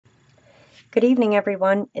Good evening,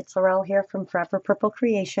 everyone. It's Laurel here from Forever Purple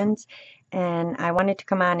Creations, and I wanted to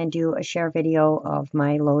come on and do a share video of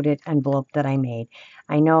my loaded envelope that I made.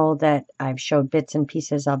 I know that I've showed bits and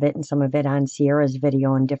pieces of it and some of it on Sierra's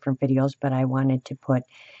video and different videos, but I wanted to put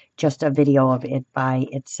just a video of it by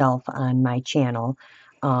itself on my channel.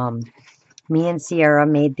 Me and Sierra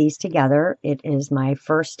made these together. It is my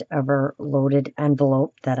first ever loaded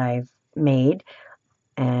envelope that I've made,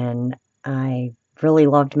 and I really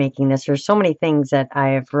loved making this. There's so many things that I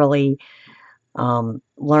have really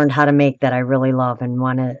learned how to make that I really love and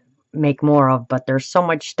want to make more of, but there's so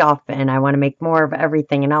much stuff and I want to make more of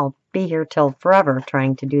everything, and I'll be here till forever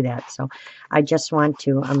trying to do that. So I'm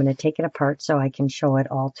going to take it apart so I can show it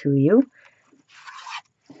all to you.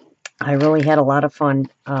 I really had a lot of fun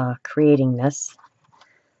creating this.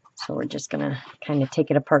 So we're just going to kind of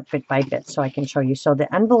take it apart bit by bit so I can show you. So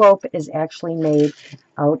the envelope is actually made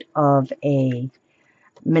out of a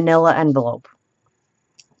manila envelope,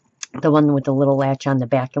 the one with the little latch on the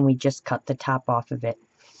back, and we just cut the top off of it.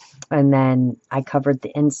 And then I covered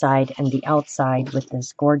the inside and the outside with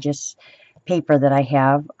this gorgeous paper that I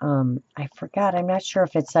have. I forgot, I'm not sure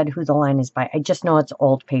if it said who the line is by. I just know it's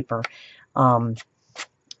old paper.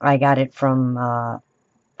 I got it from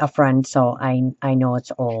a friend, so I know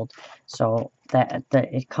it's old. So that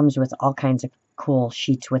it comes with all kinds of cool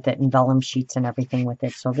sheets with it, and vellum sheets and everything with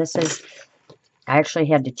it. So this is, I actually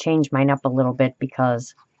had to change mine up a little bit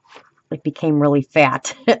because it became really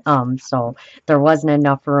fat. So there wasn't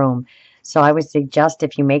enough room. So I would suggest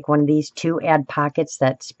if you make one of these to add pockets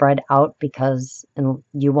that spread out, because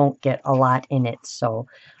you won't get a lot in it. So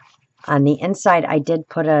on the inside, I did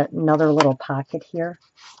put another little pocket here,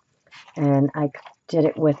 and I did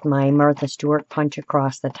it with my Martha Stewart punch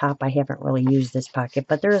across the top. I haven't really used this pocket,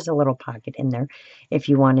 but there is a little pocket in there if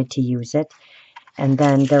you wanted to use it. And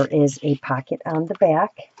then there is a pocket on the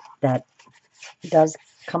back that does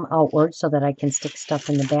come outward so that I can stick stuff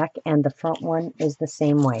in the back, and the front one is the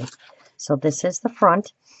same way. So this is the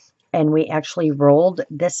front, and we actually rolled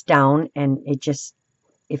this down, and it just,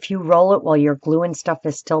 if you roll it while your glue and stuff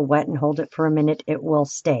is still wet and hold it for a minute, it will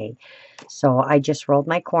stay. So I just rolled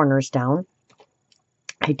my corners down.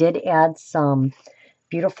 I did add some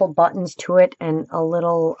beautiful buttons to it and a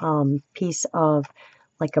little piece of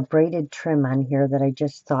like a braided trim on here that I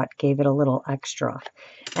just thought gave it a little extra.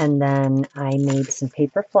 And then I made some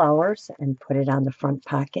paper flowers and put it on the front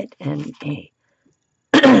pocket, and a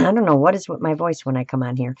I don't know what is with my voice when I come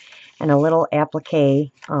on here, and a little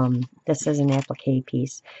applique. This is an applique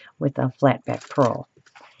piece with a flat back pearl.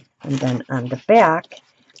 And then on the back,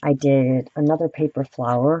 I did another paper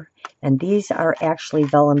flower, and these are actually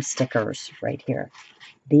vellum stickers right here.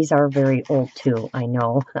 These are very old too, I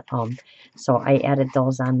know. So I added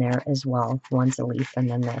those on there as well. One's a leaf, and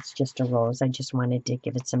then that's just a rose. I just wanted to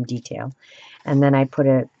give it some detail. And then I put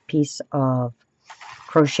a piece of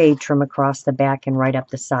crochet trim across the back and right up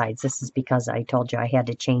the sides. This is because I told you I had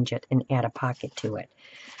to change it and add a pocket to it.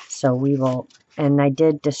 So we will, and I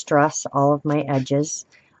did distress all of my edges,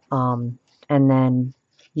 and then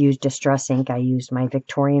use distress ink. I used my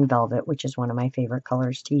Victorian Velvet, which is one of my favorite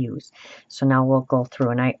colors to use. So now we'll go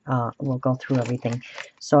through, and we'll go through everything.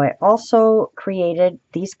 So I also created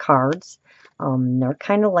these cards. They're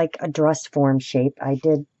kind of like a dress form shape. I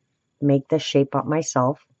did make this shape up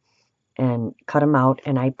myself and cut them out,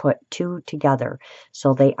 and I put two together.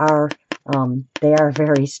 So they are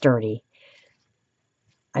very sturdy.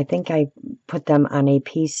 I think I put them on a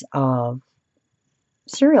piece of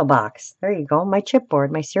cereal box. There you go, my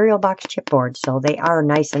chipboard, my cereal box chipboard. So they are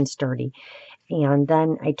nice and sturdy. And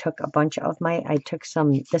then I took a bunch of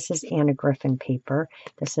this is Anna Griffin paper.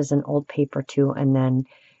 This is an old paper too. And then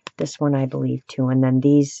this one, I believe, too. And then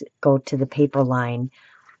these go to the paper line.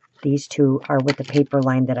 These two are with the paper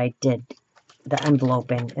line that I did the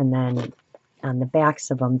envelope in. And then on the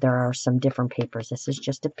backs of them, there are some different papers. This is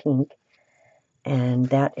just a pink, and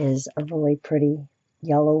that is a really pretty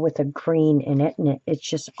yellow with a green in it, and it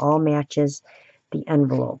just all matches the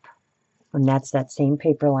envelope. And that's that same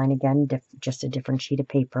paper line again, just a different sheet of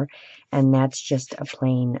paper, and that's just a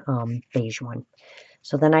plain beige one.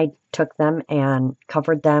 So then I took them and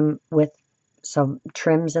covered them with some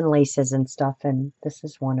trims and laces and stuff, and this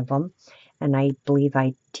is one of them. And I believe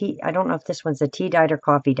I don't know if this one's a tea dyed or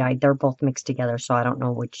coffee dyed. They're both mixed together, so I don't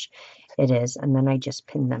know which it is. And then I just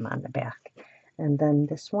pinned them on the back. And then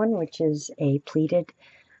this one, which is a pleated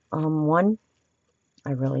one,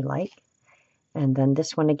 I really like. And then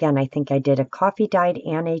this one again, I think I did a coffee dyed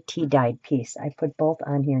and a tea dyed piece. I put both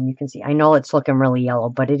on here, and you can see, I know it's looking really yellow,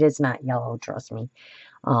 but it is not yellow, trust me.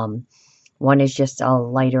 One is just a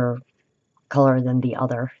lighter color than the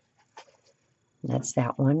other. That's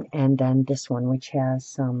that one. And then this one, which has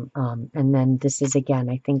some, and then this is again,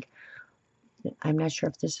 I think, I'm not sure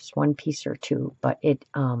if this is one piece or two, but it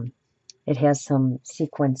has some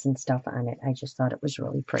sequins and stuff on it. I just thought it was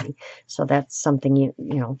really pretty. So that's something you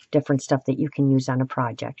know, different stuff that you can use on a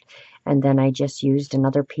project. And then I just used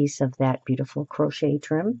another piece of that beautiful crochet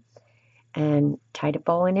trim and tied a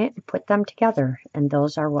bow in it and put them together. And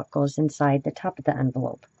those are what goes inside the top of the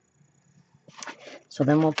envelope. So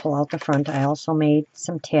then we'll pull out the front. I also made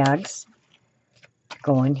some tags to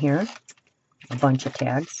go in here, a bunch of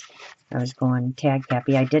tags. I was going tag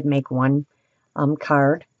happy. I did make one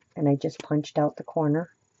card, and I just punched out the corner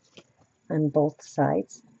on both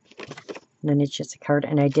sides. And then it's just a card,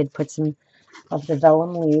 and I did put some of the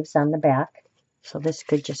vellum leaves on the back. So this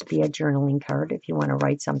could just be a journaling card if you want to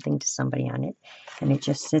write something to somebody on it. And it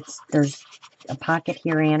just sits, there's a pocket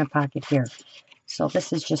here and a pocket here. So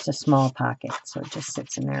this is just a small pocket, so it just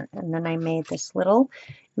sits in there. And then I made this little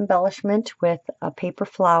embellishment with a paper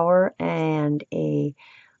flower and a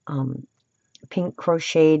pink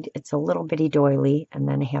crocheted, it's a little bitty doily, and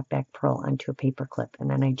then a half back pearl onto a paper clip. And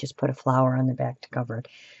then I just put a flower on the back to cover it.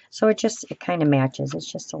 So it kind of matches.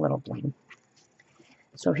 It's just a little bling.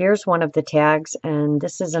 So here's one of the tags, and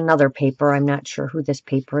this is another paper. I'm not sure who this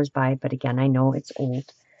paper is by, but again, I know it's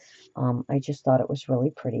old. I just thought it was really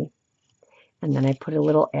pretty. And then I put a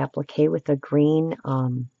little applique with a green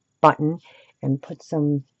button and put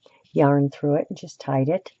some yarn through it and just tied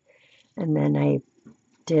it. And then I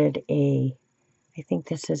did I think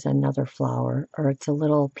this is another flower, or it's a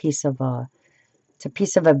little piece of it's a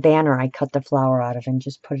piece of a banner I cut the flower out of and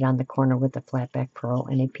just put it on the corner with a flat back pearl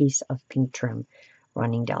and a piece of pink trim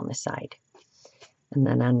running down the side. And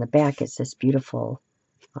then on the back is this beautiful,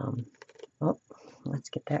 oh, let's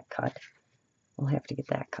get that cut. We'll have to get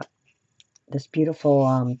that cut. This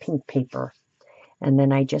beautiful pink paper. And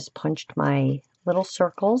then I just punched my little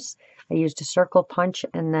circles. I used a circle punch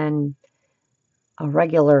and then a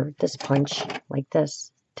regular this punch like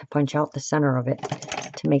this to punch out the center of it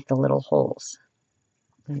to make the little holes.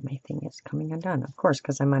 And my thing is coming undone, of course,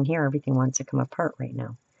 because I'm on here, everything wants to come apart right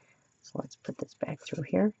now. So let's put this back through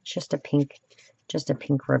here. It's just a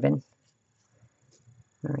pink ribbon.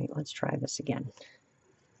 All right, let's try this again.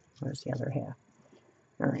 Where's the other half?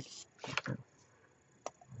 All right,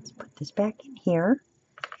 let's put this back in here.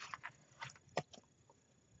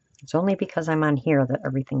 It's only because I'm on here that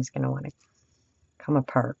everything's going to want to come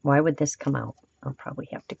apart. Why would this come out? I'll probably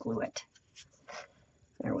have to glue it.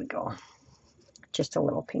 There we go. Just a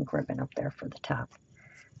little pink ribbon up there for the top.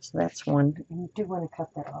 So that's one. And you do want to cut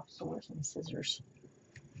that off. So where's my scissors?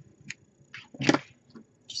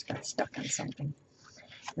 Just got stuck on something.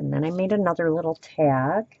 And then I made another little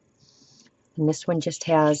tag. And this one just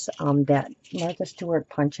has that Martha Stewart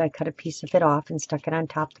punch. I cut a piece of it off and stuck it on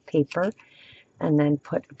top of the paper. And then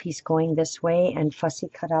put a piece going this way, and Fussy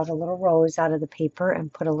cut out a little rose out of the paper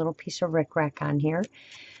and put a little piece of rickrack on here.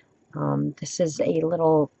 This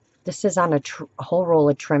is on a whole roll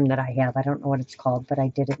of trim that I have. I don't know what it's called, but I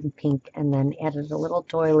did it in pink and then added a little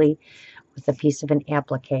doily with a piece of an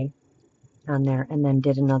applique on there, and then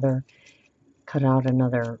cut out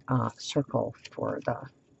another circle for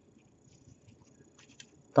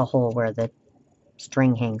the hole where the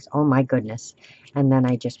string hangs. Oh my goodness. And then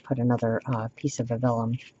I just put another piece of a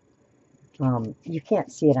vellum. You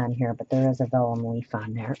can't see it on here, but there is a vellum leaf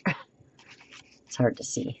on there. It's hard to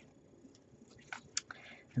see.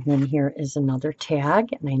 And then here is another tag,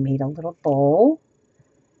 and I made a little bow.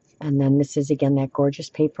 And then this is again that gorgeous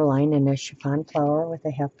paper line and a chiffon flower with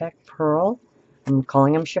a half back pearl. I'm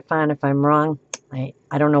calling them chiffon. If I'm wrong, I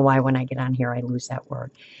don't know why when I get on here I lose that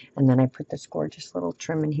word. And then I put this gorgeous little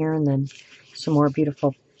trim in here, and then some more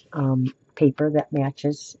beautiful paper that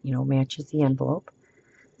matches the envelope.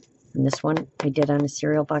 And this one I did on a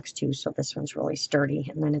cereal box too, so this one's really sturdy.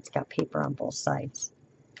 And then it's got paper on both sides.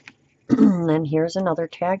 And then here's another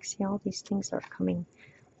tag. See, all these things are coming.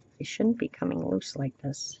 They shouldn't be coming loose like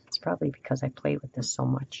this. It's probably because I play with this so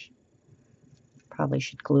much. Probably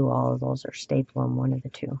should glue all of those or staple them, one of the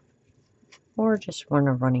two. Or just run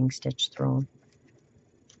a running stitch through them.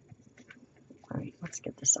 Alright, let's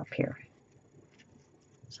get this up here.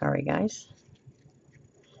 Sorry guys.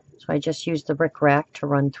 So I just used the rickrack to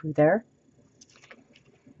run through there.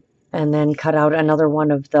 And then cut out another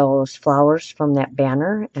one of those flowers from that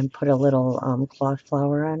banner and put a little cloth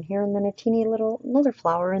flower on here, and then a teeny little another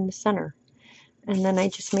flower in the center. And then I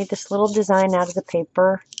just made this little design out of the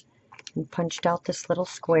paper and punched out this little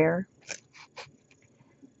square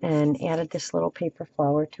and added this little paper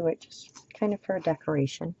flower to it, just kind of for a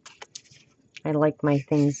decoration. I like my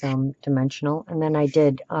things dimensional. And then I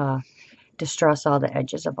did distress all the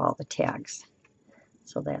edges of all the tags.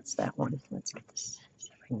 So that's that one. Let's get this, see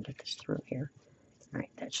if I can get this through here. All right,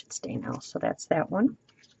 that should stay now. So that's that one.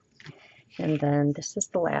 And then this is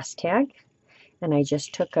the last tag. And I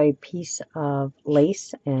just took a piece of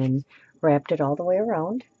lace and wrapped it all the way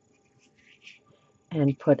around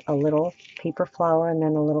and put a little paper flower and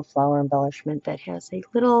then a little flower embellishment that has a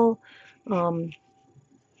little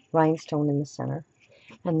rhinestone in the center.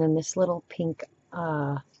 And then this little pink,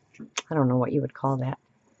 I don't know what you would call that,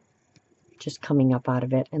 just coming up out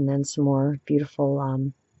of it. And then some more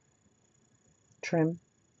beautiful trim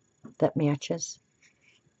that matches.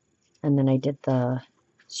 And then I did the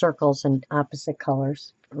circles in opposite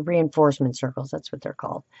colors, reinforcement circles, that's what they're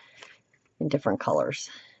called, in different colors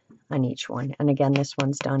on each one. And again, this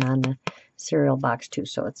one's done on the cereal box too,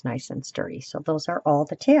 so it's nice and sturdy. So those are all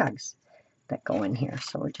the tags that go in here.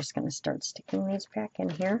 So we're just going to start sticking these back in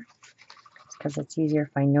here because it's easier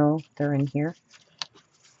if I know they're in here.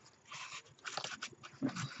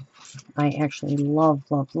 I actually love,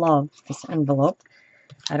 love, love this envelope.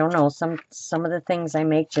 I don't know, some of the things I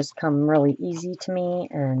make just come really easy to me,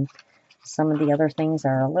 and some of the other things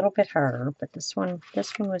are a little bit harder, but this one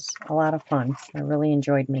was a lot of fun. I really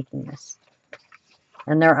enjoyed making this.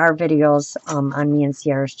 And there are videos on me and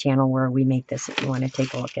Ciara's channel where we make this if you want to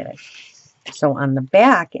take a look at it. So on the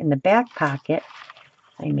back, in the back pocket,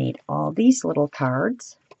 I made all these little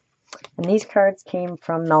cards. And these cards came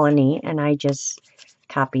from Melanie, and I just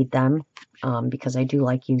copied them because I do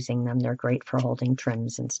like using them. They're great for holding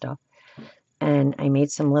trims and stuff. And I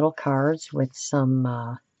made some little cards with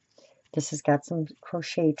some, this has got some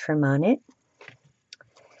crochet trim on it.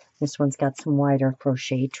 This one's got some wider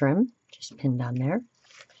crochet trim, just pinned on there.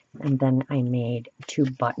 And then I made 2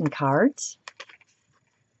 button cards.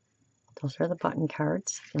 Those are the button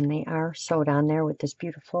cards, and they are sewed on there with this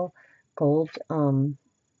beautiful gold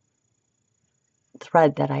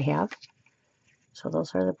thread that I have. So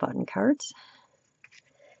those are the button cards.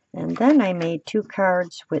 And then I made 2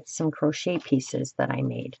 cards with some crochet pieces that I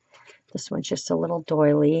made. This one's just a little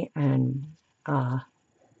doily, and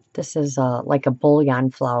this is like a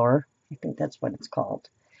bouillon flower. I think that's what it's called.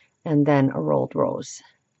 And then a rolled rose.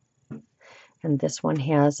 And this one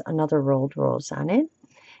has another rolled rose on it,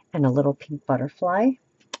 and a little pink butterfly,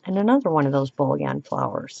 and another one of those bouillon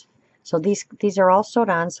flowers. So these are all sewed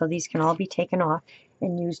on, so these can all be taken off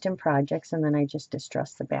and used in projects, and then I just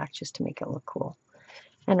distress the back just to make it look cool.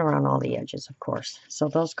 And around all the edges, of course. So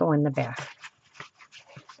those go in the back.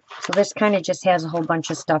 So this kind of just has a whole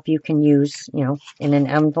bunch of stuff you can use, you know, in an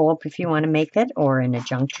envelope if you want to make it, or in a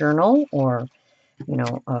junk journal, or, you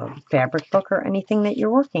know, a fabric book, or anything that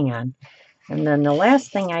you're working on. And then the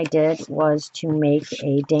last thing I did was to make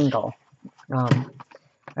a dangle.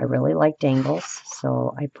 I really like dangles,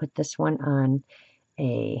 so I put this one on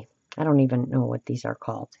a, I don't even know what these are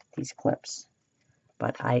called, these clips.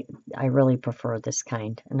 But I really prefer this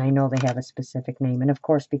kind. And I know they have a specific name. And of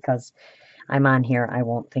course, because I'm on here, I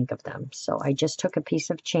won't think of them. So I just took a piece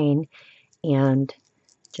of chain and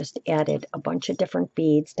just added a bunch of different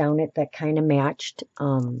beads down it that kind of matched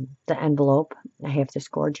the envelope. I have this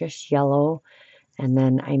gorgeous yellow, and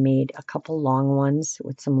then I made a couple long ones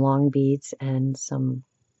with some long beads and some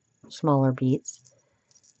smaller beads.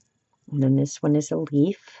 And then this one is a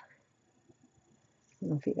leaf. I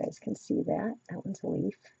don't know if you guys can see that. That one's a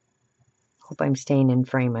leaf. Hope I'm staying in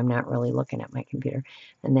frame. I'm not really looking at my computer.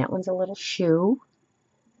 And that one's a little shoe.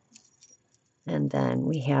 And then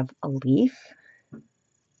we have a leaf.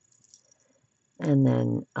 And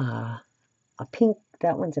then a pink,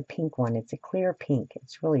 that one's a pink one. It's a clear pink.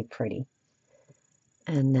 It's really pretty.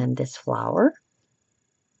 And then this flower.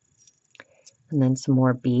 And then some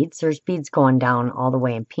more beads. There's beads going down all the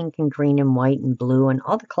way in pink and green and white and blue and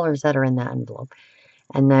all the colors that are in that envelope.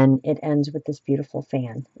 And then it ends with this beautiful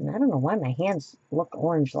fan. And I don't know why my hands look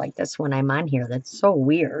orange like this when I'm on here. That's so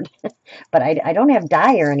weird. But I don't have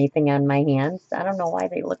dye or anything on my hands. I don't know why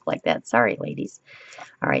they look like that. Sorry, ladies.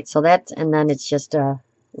 All right, so that's, and then it's just a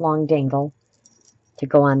long dangle to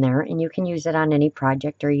go on there. And you can use it on any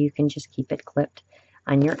project, or you can just keep it clipped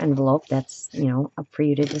on your envelope. That's, you know, up for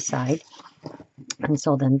you to decide. And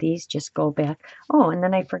so then these just go back. Oh, and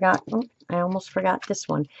then I forgot. Oh, I almost forgot this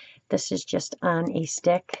one. This is just on a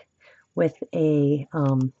stick with a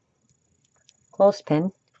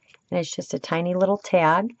clothespin. And it's just a tiny little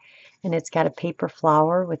tag. And it's got a paper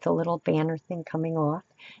flower with a little banner thing coming off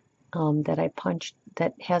that I punched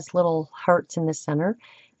that has little hearts in the center.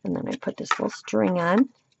 And then I put this little string on.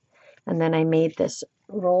 And then I made this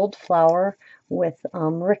rolled flower with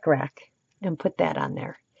rickrack and put that on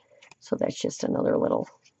there. So that's just another little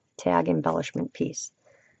tag embellishment piece.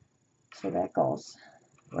 So that goes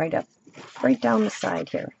right up, right down the side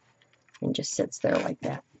here. and just sits there like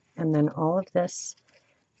that. And then all of this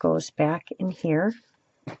goes back in here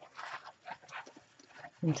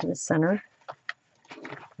into the center.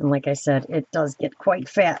 And like I said, it does get quite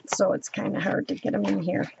fat, so it's kind of hard to get them in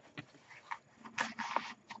here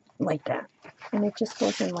like that. And it just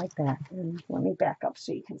goes in like that. And let me back up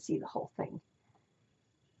so you can see the whole thing.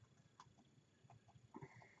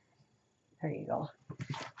 There you go.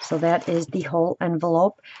 So that is the whole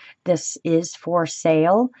envelope. This is for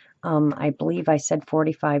sale. I believe I said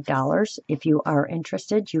 $45. If you are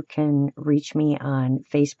interested, you can reach me on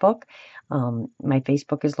Facebook. My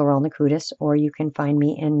Facebook is Laurel Nakutis, or you can find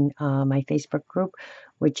me in my Facebook group,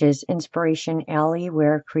 which is Inspiration Alley,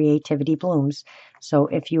 where creativity blooms. So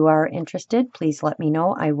if you are interested, please let me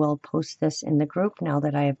know. I will post this in the group now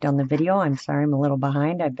that I have done the video. I'm sorry I'm a little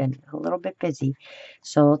behind. I've been a little bit busy.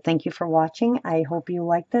 So thank you for watching. I hope you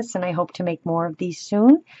like this, and I hope to make more of these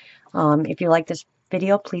soon. If you like this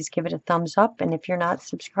video, please give it a thumbs up. And if you're not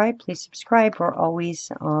subscribed, please subscribe. We're always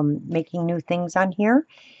making new things on here.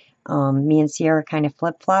 Me and Sierra kind of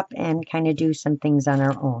flip-flop and kind of do some things on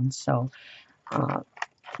our own. So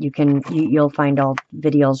you'll find all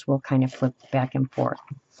videos will kind of flip back and forth.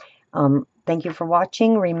 Thank you for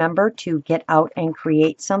watching. Remember to get out and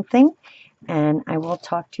create something. And I will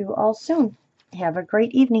talk to you all soon. Have a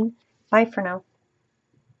great evening. Bye for now.